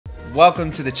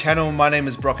Welcome to the channel. My name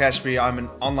is Brock Ashby. I'm an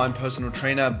online personal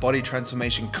trainer, body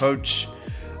transformation coach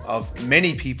of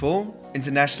many people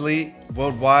internationally,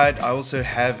 worldwide. I also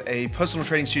have a personal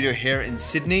training studio here in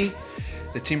Sydney.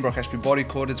 The Team Brock Ashby Body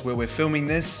Court is where we're filming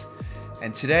this.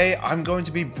 And today I'm going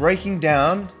to be breaking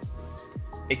down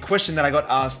a question that I got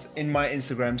asked in my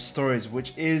Instagram stories,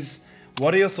 which is,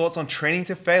 what are your thoughts on training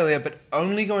to failure, but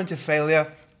only going to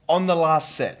failure on the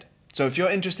last set? So if you're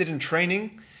interested in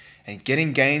training and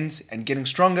getting gains and getting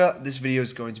stronger, this video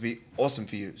is going to be awesome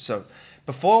for you. So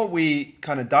before we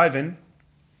kind of dive in,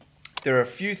 there are a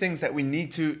few things that we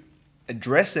need to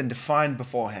address and define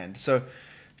beforehand. So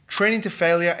training to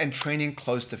failure and training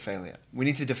close to failure. We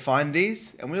need to define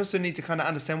these, and we also need to kind of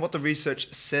understand what the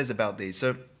research says about these.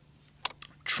 So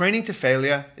training to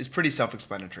failure is pretty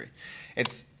self-explanatory.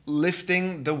 It's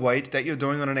lifting the weight that you're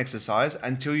doing on an exercise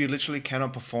until you literally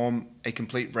cannot perform a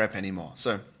complete rep anymore.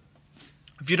 So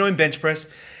if you're doing bench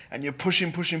press and you're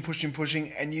pushing,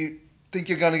 and you think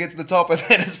you're going to get to the top and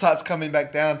then it starts coming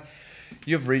back down,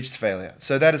 you've reached failure.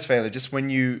 So that is failure, just when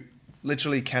you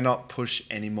literally cannot push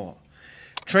anymore.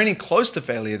 Training close to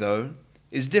failure, though,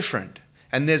 is different,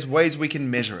 and there's ways we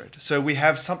can measure it. So we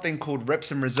have something called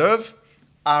reps in reserve,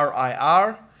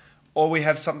 RIR, or we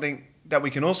have something that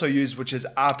we can also use, which is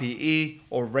RPE,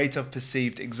 or rate of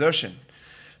perceived exertion.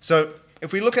 So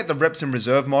if we look at the reps in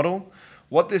reserve model,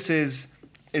 what this is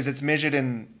it's measured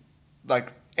in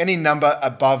like any number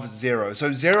above 0.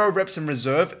 So 0 reps in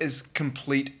reserve is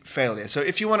complete failure. So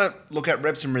if you want to look at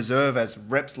reps in reserve as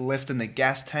reps left in the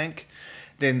gas tank,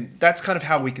 then that's kind of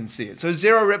how we can see it. So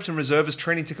 0 reps in reserve is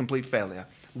training to complete failure.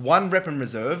 1 rep in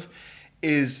reserve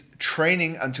is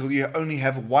training until you only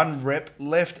have 1 rep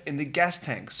left in the gas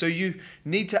tank. So you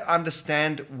need to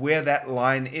understand where that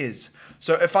line is.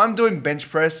 So if I'm doing bench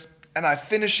press and I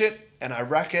finish it and I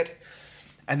rack it,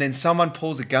 and then someone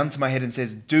pulls a gun to my head and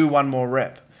says, do 1 more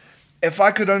rep. If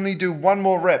I could only do 1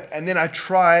 more rep and then I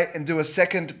try and do a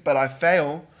second, but I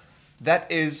fail,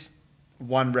 that is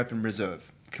 1 rep in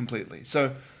reserve completely.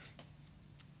 So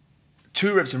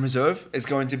 2 reps in reserve is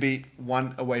going to be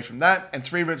 1 away from that. And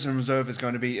 3 reps in reserve is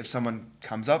going to be if someone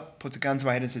comes up, puts a gun to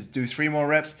my head and says, do 3 more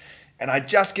reps. And I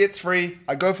just get 3,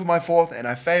 I go for my 4th and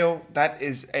I fail. That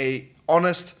is a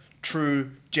honest,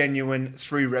 true, genuine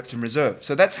 3 reps in reserve.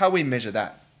 So that's how we measure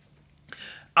that.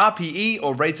 RPE,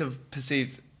 or rate of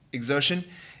perceived exertion,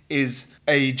 is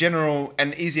a general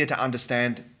and easier to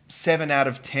understand 7 out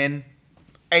of 10,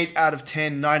 8 out of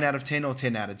 10, 9 out of 10, or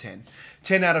 10 out of 10.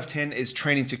 10 out of 10 is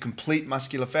training to complete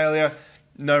muscular failure,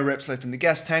 no reps left in the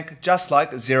gas tank, just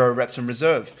like 0 reps in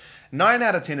reserve. 9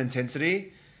 out of 10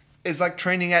 intensity is like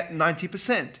training at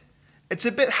 90%. It's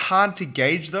a bit hard to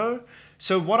gauge though,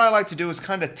 so what I like to do is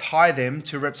kind of tie them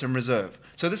to reps in reserve.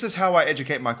 So this is how I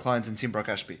educate my clients in Team Brock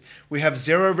Ashby. We have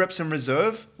 0 reps in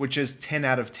reserve, which is 10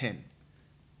 out of 10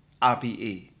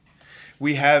 RPE.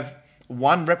 We have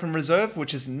 1 rep in reserve,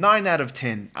 which is 9 out of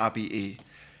 10 RPE.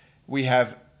 We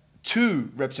have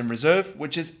 2 reps in reserve,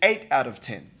 which is 8 out of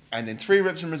 10. And then 3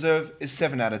 reps in reserve is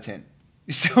 7 out of 10.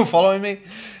 You still following me?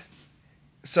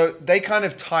 So they kind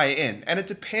of tie in, and it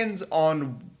depends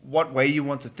on what way you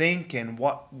want to think and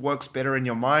what works better in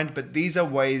your mind, but these are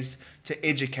ways to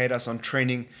educate us on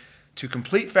training to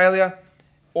complete failure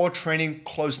or training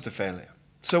close to failure.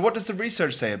 So what does the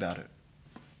research say about it?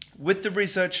 With the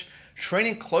research,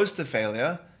 training close to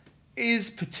failure is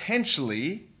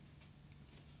potentially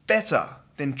better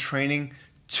than training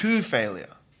to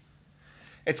failure.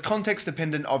 It's context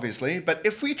dependent, obviously, but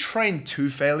if we train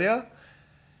to failure,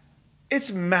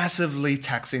 it's massively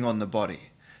taxing on the body.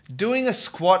 Doing a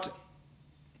squat,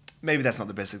 maybe that's not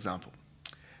the best example.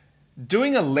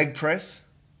 Doing a leg press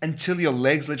until your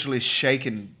legs literally shake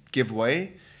and give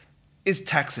way is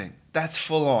taxing. That's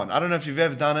full on. I don't know if you've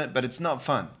ever done it, but it's not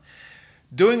fun.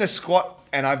 Doing a squat,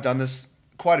 and I've done this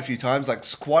quite a few times, like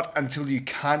squat until you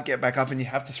can't get back up and you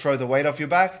have to throw the weight off your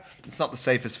back. It's not the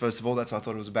safest, first of all. That's why I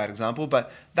thought it was a bad example,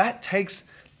 but that takes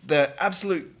the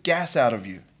absolute gas out of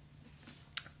you.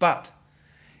 But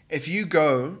if you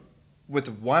go with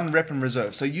 1 rep in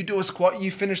reserve, so you do a squat, you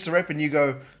finish the rep and you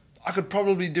go, I could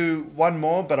probably do 1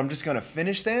 more, but I'm just going to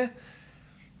finish there.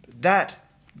 That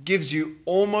gives you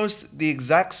almost the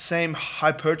exact same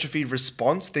hypertrophy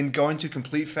response than going to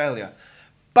complete failure.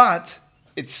 But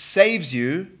it saves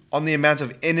you on the amount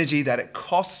of energy that it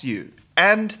costs you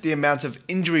and the amount of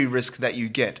injury risk that you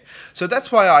get. So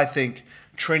that's why I think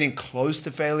training close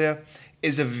to failure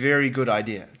is a very good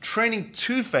idea. Training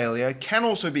to failure can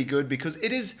also be good because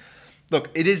it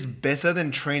is better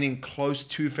than training close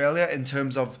to failure in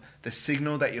terms of the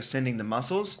signal that you're sending the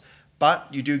muscles, but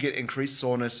you do get increased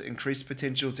soreness, increased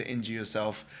potential to injure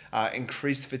yourself,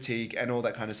 increased fatigue, and all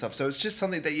that kind of stuff. So it's just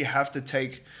something that you have to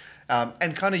take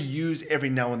and kind of use every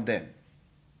now and then.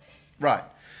 Right.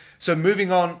 So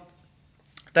moving on,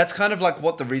 that's kind of like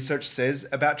what the research says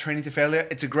about training to failure.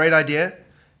 It's a great idea,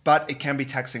 but it can be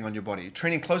taxing on your body.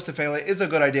 Training close to failure is a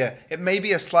good idea. It may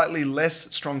be a slightly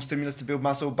less strong stimulus to build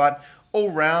muscle, but all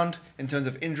round, in terms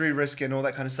of injury risk and all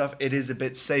that kind of stuff, it is a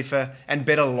bit safer and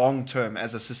better long-term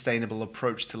as a sustainable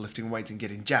approach to lifting weights and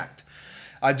getting jacked.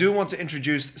 I do want to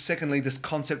introduce, secondly, this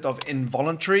concept of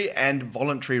involuntary and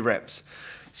voluntary reps.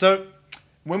 So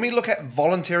when we look at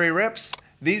voluntary reps,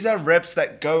 these are reps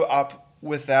that go up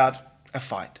without a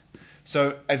fight.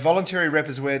 So a voluntary rep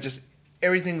is where just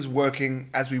everything's working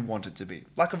as we want it to be,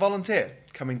 like a volunteer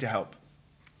coming to help.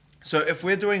 So if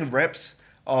we're doing reps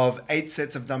of 8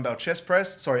 reps of dumbbell chest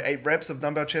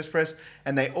press,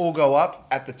 and they all go up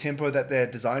at the tempo that they're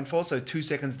designed for, so 2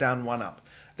 seconds down, 1 up.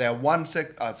 They are 1,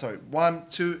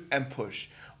 2, and push.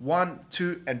 1,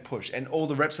 2, and push. And all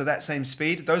the reps are that same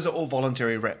speed. Those are all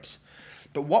voluntary reps.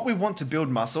 But what we want to build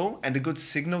muscle, and a good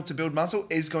signal to build muscle,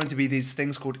 is going to be these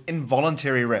things called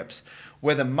involuntary reps,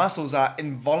 where the muscles are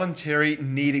involuntary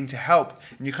needing to help.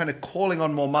 And you're kind of calling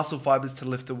on more muscle fibers to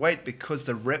lift the weight because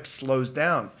the rep slows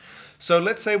down. So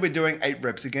let's say we're doing 8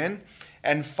 reps again,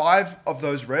 and 5 of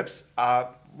those reps are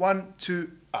 1,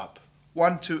 2, up.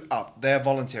 1, 2, up. They are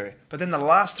voluntary. But then the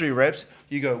last 3 reps,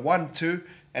 you go 1, 2,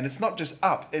 and it's not just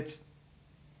up, it's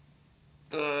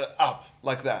up,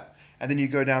 like that. And then you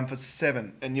go down for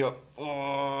 7, and you're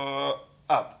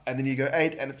up. And then you go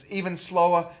 8, and it's even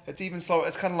slower. It's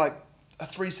kind of like a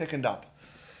 3-second up.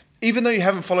 Even though you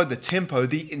haven't followed the tempo,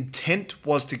 the intent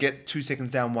was to get 2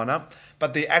 seconds down, 1 up,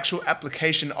 but the actual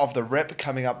application of the rep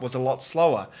coming up was a lot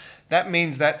slower. That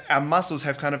means that our muscles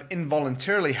have kind of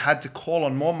involuntarily had to call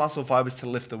on more muscle fibers to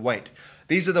lift the weight.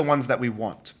 These are the ones that we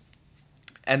want.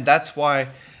 And that's why,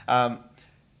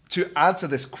 to answer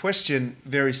this question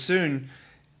very soon,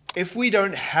 if we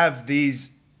don't have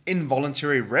these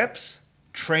involuntary reps,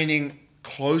 training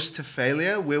close to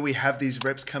failure, where we have these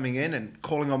reps coming in and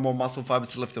calling on more muscle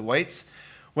fibers to lift the weights,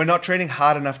 we're not training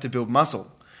hard enough to build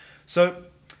muscle. So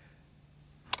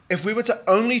if we were to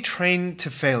only train to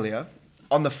failure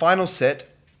on the final set,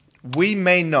 we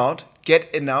may not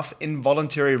get enough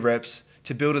involuntary reps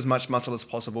to build as much muscle as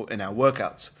possible in our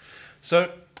workouts.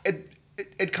 So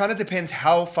it kind of depends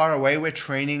how far away we're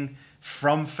training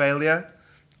from failure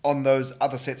on those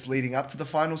other sets leading up to the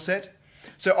final set.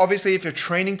 So obviously, if you're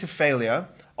training to failure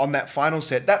on that final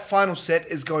set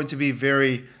is going to be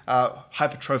very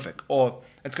hypertrophic, or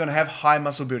it's going to have high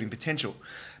muscle building potential.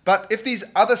 But if these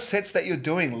other sets that you're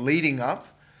doing leading up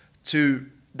to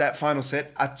that final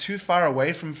set are too far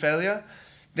away from failure,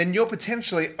 then you're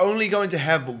potentially only going to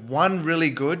have one really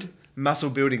good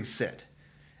muscle building set.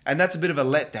 And that's a bit of a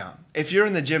letdown. If you're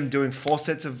in the gym doing 4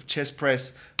 sets of chest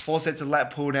press, 4 sets of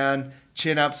lat pull down,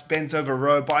 chin ups, bent over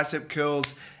row, bicep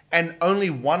curls, and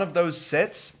only one of those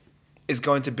sets is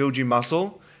going to build you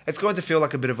muscle, it's going to feel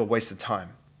like a bit of a waste of time.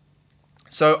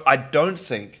 So I don't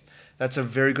think that's a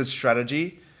very good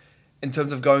strategy in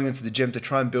terms of going into the gym to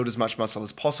try and build as much muscle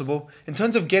as possible. In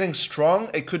terms of getting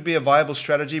strong, it could be a viable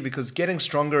strategy because getting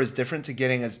stronger is different to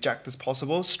getting as jacked as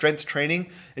possible. Strength training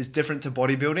is different to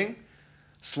bodybuilding.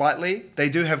 Slightly, they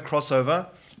do have crossover,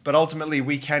 but ultimately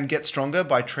we can get stronger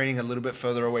by training a little bit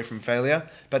further away from failure.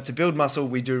 But to build muscle,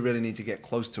 we do really need to get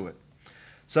close to it.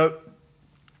 So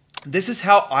this is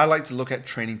how I like to look at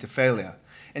training to failure.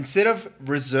 Instead of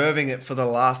reserving it for the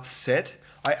last set,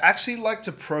 I actually like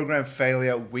to program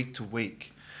failure week to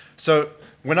week. So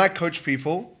when I coach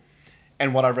people,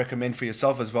 and what I recommend for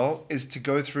yourself as well, is to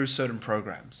go through certain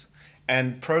programs.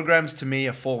 And programs to me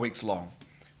are 4 weeks long.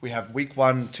 We have week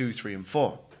 1, 2, 3, and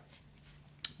 4.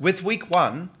 With week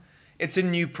 1, it's a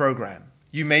new program.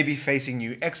 You may be facing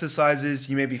new exercises,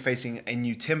 you may be facing a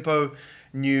new tempo,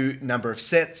 new number of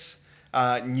sets,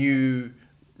 new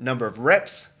number of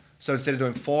reps. So instead of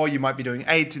doing 4, you might be doing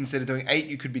 8. Instead of doing 8,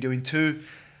 you could be doing 2.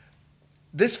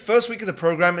 This first week of the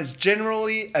program is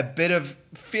generally a bit of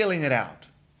feeling it out,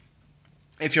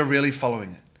 if you're really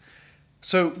following it.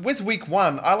 So with week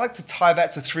 1, I like to tie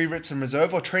that to 3 reps in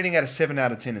reserve or training at a 7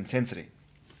 out of 10 intensity.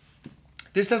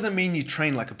 This doesn't mean you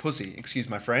train like a pussy, excuse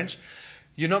my French.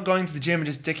 You're not going to the gym and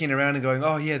just dicking around and going,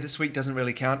 oh yeah, this week doesn't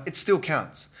really count. It still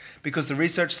counts because the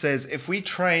research says if we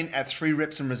train at 3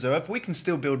 reps in reserve, we can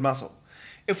still build muscle.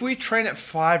 If we train at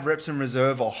 5 reps in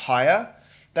reserve or higher,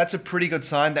 that's a pretty good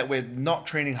sign that we're not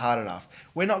training hard enough.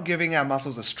 We're not giving our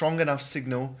muscles a strong enough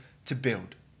signal to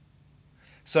build.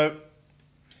 So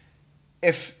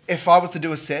if I was to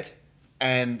do a set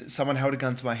and someone held a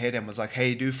gun to my head and was like,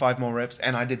 hey, do 5 more reps,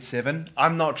 and I did 7,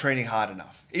 I'm not training hard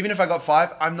enough. Even if I got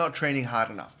 5, I'm not training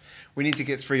hard enough. We need to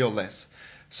get 3 or less.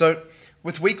 So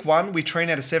with week 1, we train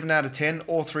at a 7 out of 10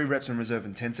 or 3 reps in reserve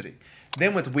intensity.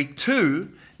 Then with week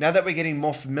 2, now that we're getting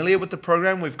more familiar with the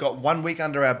program, we've got 1 week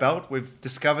under our belt, we've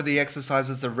discovered the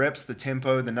exercises, the reps, the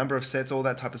tempo, the number of sets, all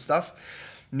that type of stuff.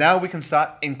 Now we can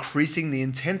start increasing the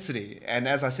intensity. And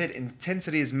as I said,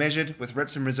 intensity is measured with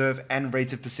reps in reserve and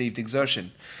rate of perceived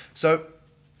exertion. So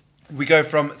we go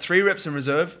from 3 reps in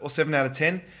reserve or 7 out of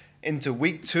 10 into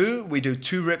week 2, we do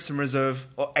 2 reps in reserve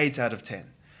or 8 out of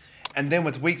 10. And then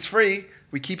with week 3,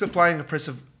 we keep applying a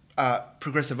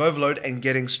progressive overload and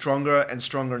getting stronger and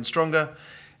stronger and stronger.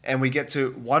 And we get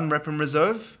to 1 rep in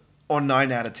reserve or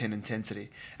 9 out of 10 intensity.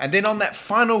 And then on that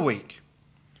final week,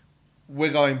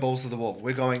 we're going balls to the wall.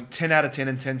 We're going 10 out of 10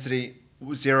 intensity,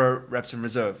 0 reps in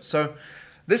reserve. So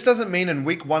this doesn't mean in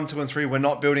week 1, 2, and 3, we're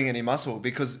not building any muscle,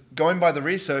 because going by the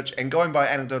research and going by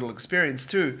anecdotal experience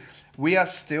too, we are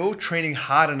still training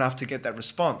hard enough to get that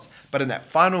response. But in that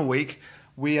final week,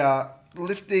 we are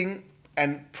lifting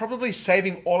and probably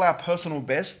saving all our personal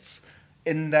bests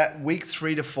in that week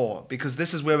 3 to 4, because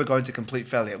this is where we're going to complete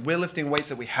failure. We're lifting weights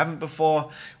that we haven't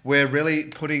before. We're really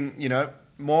putting,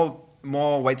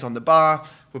 more weights on the bar.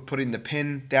 We're putting the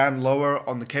pin down lower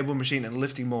on the cable machine and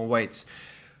lifting more weights.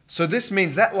 So this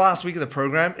means that last week of the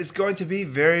program is going to be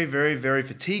very, very, very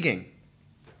fatiguing.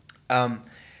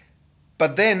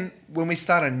 But then when we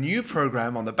start a new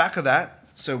program on the back of that,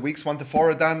 so weeks 1 to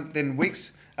 4 are done, then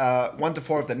weeks 1 to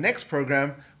 4 of the next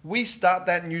program, we start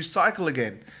that new cycle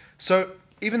again. So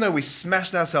even though we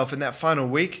smashed ourselves in that final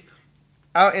week,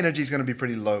 our energy is going to be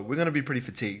pretty low. We're going to be pretty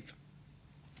fatigued.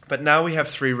 But now we have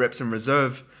 3 reps in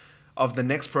reserve of the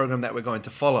next program that we're going to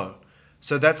follow.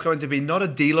 So that's going to be not a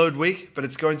deload week, but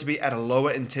it's going to be at a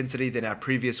lower intensity than our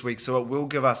previous week. So it will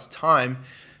give us time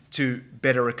to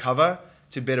better recover,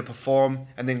 to better perform,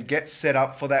 and then get set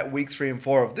up for that week 3 and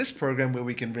 4 of this program where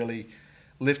we can really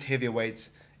lift heavier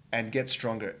weights and get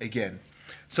stronger again.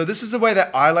 So this is the way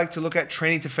that I like to look at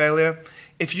training to failure.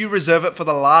 If you reserve it for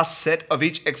the last set of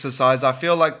each exercise, I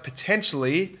feel like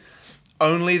potentially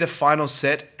only the final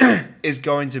set is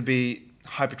going to be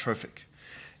hypertrophic.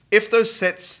 If those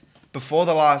sets before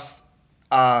the last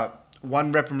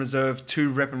 1 rep in reserve,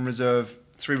 2 rep in reserve,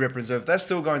 3 rep in reserve, that's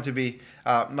still going to be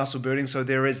muscle building. So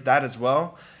there is that as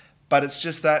well. But it's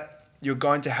just that you're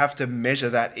going to have to measure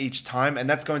that each time, and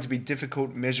that's going to be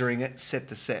difficult measuring it set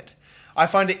to set. I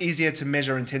find it easier to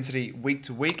measure intensity week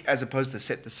to week as opposed to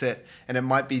set, and it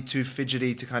might be too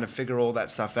fidgety to kind of figure all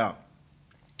that stuff out.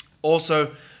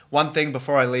 Also, one thing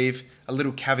before I leave, a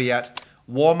little caveat,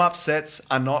 warm-up sets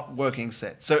are not working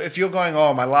sets. So if you're going,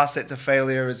 oh, my last set to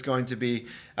failure is going to be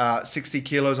 60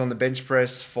 kilos on the bench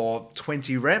press for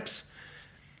 20 reps,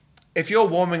 if you're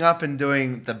warming up and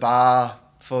doing the bar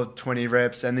for 20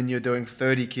 reps, and then you're doing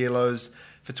 30 kilos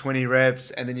for 20 reps,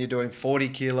 and then you're doing 40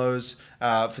 kilos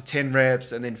for 10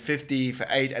 reps, and then 50 for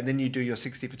 8, and then you do your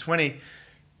 60 for 20,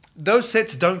 those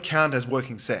sets don't count as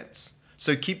working sets.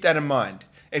 So keep that in mind.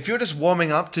 If you're just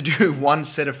warming up to do 1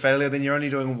 set of failure, then you're only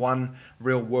doing 1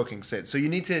 real working set. So you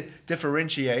need to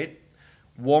differentiate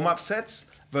warm-up sets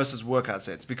versus workout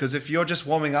sets, because if you're just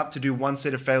warming up to do 1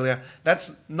 set of failure,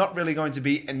 that's not really going to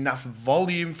be enough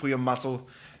volume for your muscle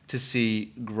to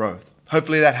see growth.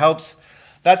 Hopefully that helps.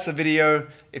 That's the video.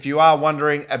 If you are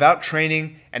wondering about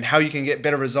training and how you can get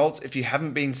better results, if you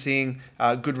haven't been seeing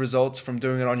good results from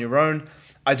doing it on your own,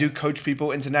 I do coach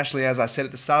people internationally, as I said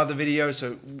at the start of the video.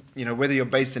 So, whether you're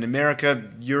based in America,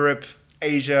 Europe,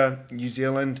 Asia, New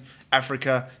Zealand,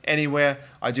 Africa, anywhere,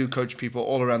 I do coach people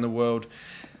all around the world.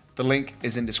 The link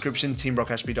is in description,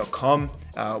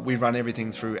 teambrockashby.com. We run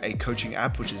everything through a coaching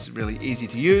app, which is really easy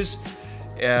to use.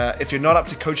 If you're not up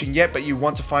to coaching yet, but you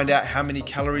want to find out how many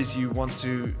calories you want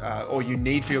to or you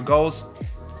need for your goals,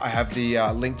 I have the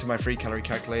link to my free calorie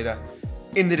calculator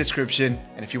in the description.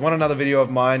 And if you want another video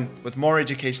of mine with more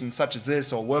education such as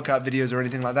this, or workout videos or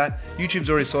anything like that, YouTube's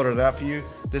already sorted it out for you.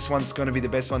 This one's going to be the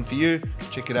best one for you.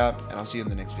 Check it out, and I'll see you in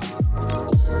the next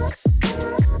video.